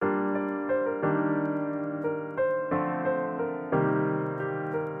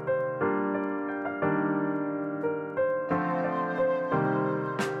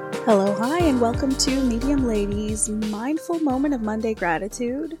Hello, hi, and welcome to Medium Lady's Mindful Moment of Monday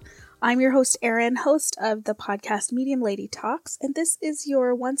Gratitude. I'm your host, Erin, host of the podcast Medium Lady Talks, and this is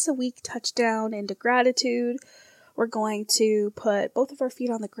your once-a-week touchdown into gratitude. We're going to put both of our feet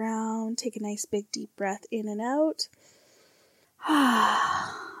on the ground, take a nice big deep breath in and out.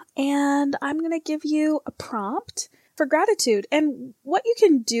 And I'm going to give you a prompt for gratitude, and what you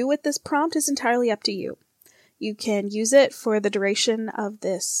can do with this prompt is entirely up to you. You can use it for the duration of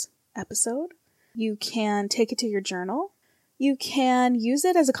this episode. You can take it to your journal. You can use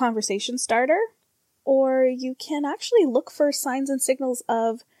it as a conversation starter, or you can actually look for signs and signals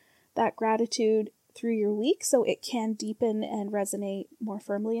of that gratitude through your week so it can deepen and resonate more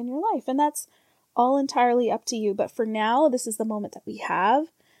firmly in your life. And that's all entirely up to you. But for now, this is the moment that we have,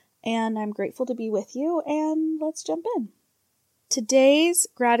 and I'm grateful to be with you, and let's jump in. Today's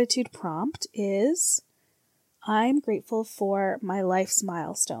gratitude prompt is: I'm grateful for my life's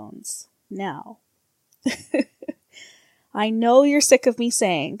milestones now. I know you're sick of me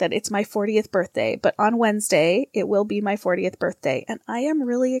saying that it's my 40th birthday, but on Wednesday, it will be my 40th birthday, and I am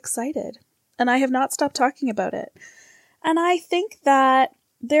really excited, and I have not stopped talking about it. And I think that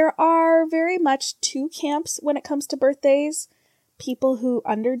there are very much two camps when it comes to birthdays: people who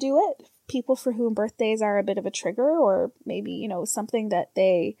underdo it, people for whom birthdays are a bit of a trigger, or maybe, something that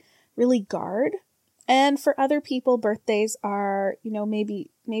they really guard. And for other people, birthdays are, maybe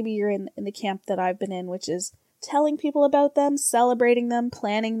you're in the camp that I've been in, which is telling people about them, celebrating them,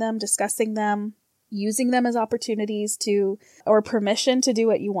 planning them, discussing them, using them as opportunities or permission to do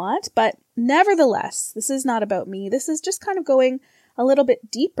what you want. But nevertheless, this is not about me. This is just kind of going a little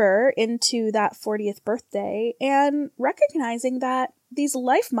bit deeper into that 40th birthday and recognizing that these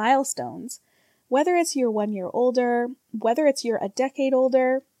life milestones, whether it's you're 1 year older, whether it's you're a decade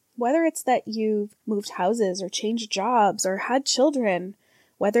older, whether it's that you've moved houses or changed jobs or had children,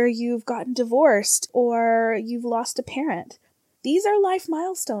 whether you've gotten divorced or you've lost a parent, these are life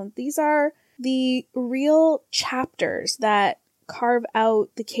milestones. These are the real chapters that carve out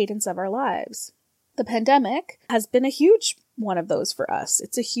the cadence of our lives. The pandemic has been a huge one of those for us.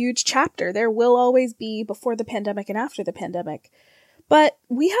 It's a huge chapter. There will always be before the pandemic and after the pandemic. But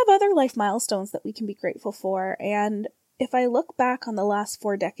we have other life milestones that we can be grateful for. And if I look back on the last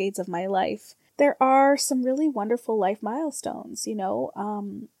 4 decades of my life, there are some really wonderful life milestones,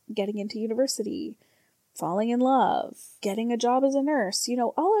 getting into university, falling in love, getting a job as a nurse,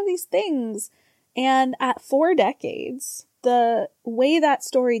 all of these things. And at 4 decades, the way that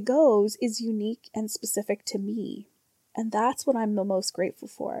story goes is unique and specific to me. And that's what I'm the most grateful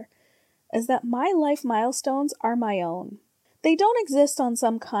for, is that my life milestones are my own. They don't exist on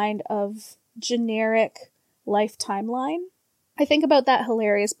some kind of generic life timeline. I think about that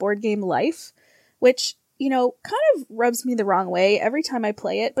hilarious board game Life, which, kind of rubs me the wrong way every time I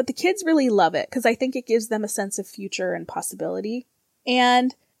play it, but the kids really love it because I think it gives them a sense of future and possibility.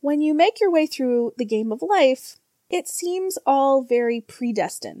 And when you make your way through the game of life, it seems all very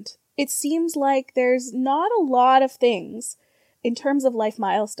predestined. It seems like there's not a lot of things in terms of life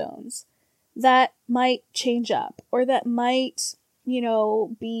milestones that might change up or that might,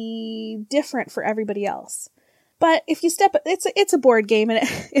 be different for everybody else. But if you it's a board game and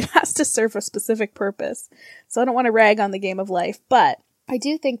it has to serve a specific purpose. So I don't want to rag on the game of life, but I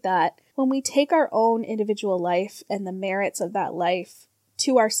do think that when we take our own individual life and the merits of that life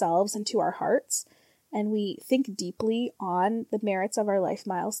to ourselves and to our hearts, and we think deeply on the merits of our life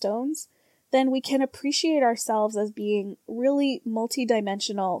milestones, then we can appreciate ourselves as being really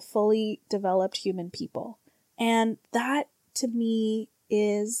multidimensional, fully developed human people. And that, to me,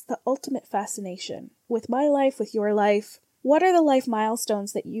 is the ultimate fascination. With my life, with your life, what are the life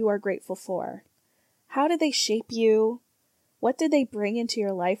milestones that you are grateful for? How did they shape you? What did they bring into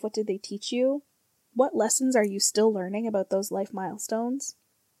your life? What did they teach you? What lessons are you still learning about those life milestones?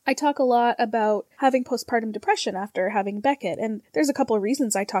 I talk a lot about having postpartum depression after having Beckett, and there's a couple of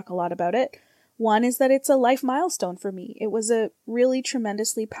reasons I talk a lot about it. One is that it's a life milestone for me. It was a really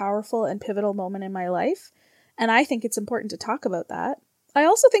tremendously powerful and pivotal moment in my life, and I think it's important to talk about that. I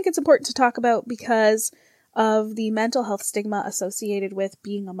also think it's important to talk about because of the mental health stigma associated with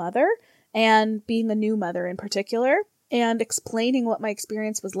being a mother and being a new mother in particular, and explaining what my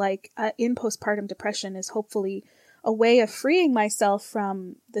experience was like in postpartum depression is hopefully a way of freeing myself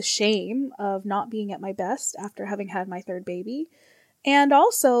from the shame of not being at my best after having had my 3rd baby. And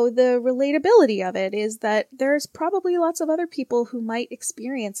also the relatability of it is that there's probably lots of other people who might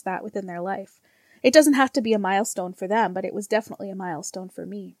experience that within their life. It doesn't have to be a milestone for them, but it was definitely a milestone for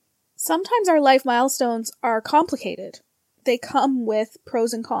me. Sometimes our life milestones are complicated. They come with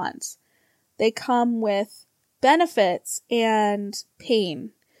pros and cons. They come with benefits and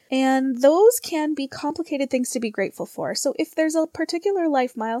pain. And those can be complicated things to be grateful for. So if there's a particular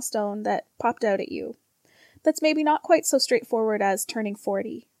life milestone that popped out at you, that's maybe not quite so straightforward as turning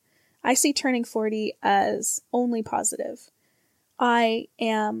 40. I see turning 40 as only positive. I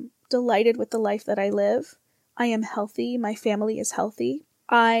am delighted with the life that I live. I am healthy. My family is healthy.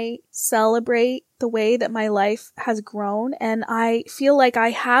 I celebrate the way that my life has grown, and I feel like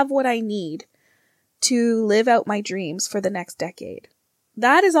I have what I need to live out my dreams for the next decade.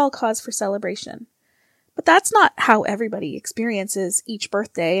 That is all cause for celebration. But that's not how everybody experiences each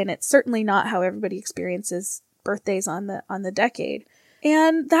birthday, and it's certainly not how everybody experiences birthdays on the decade.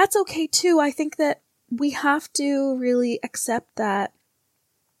 And that's okay too. I think that we have to really accept that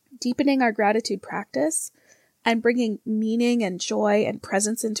deepening our gratitude practice and bringing meaning and joy and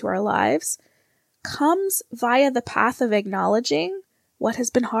presence into our lives comes via the path of acknowledging what has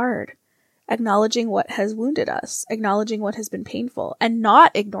been hard, acknowledging what has wounded us, acknowledging what has been painful, and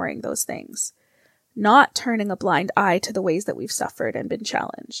not ignoring those things, not turning a blind eye to the ways that we've suffered and been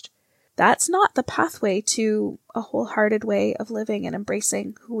challenged. That's not the pathway to a wholehearted way of living and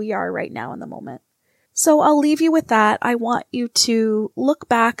embracing who we are right now in the moment. So I'll leave you with that. I want you to look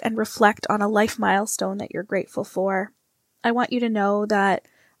back and reflect on a life milestone that you're grateful for. I want you to know that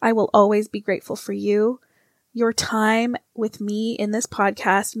I will always be grateful for you. Your time with me in this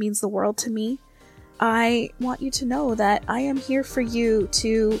podcast means the world to me. I want you to know that I am here for you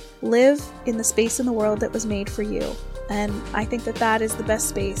to live in the space in the world that was made for you. And I think that that is the best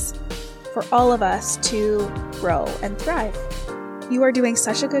space for all of us to grow and thrive. You are doing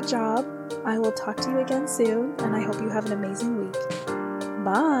such a good job. I will talk to you again soon, and I hope you have an amazing week.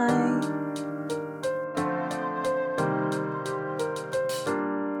 Bye.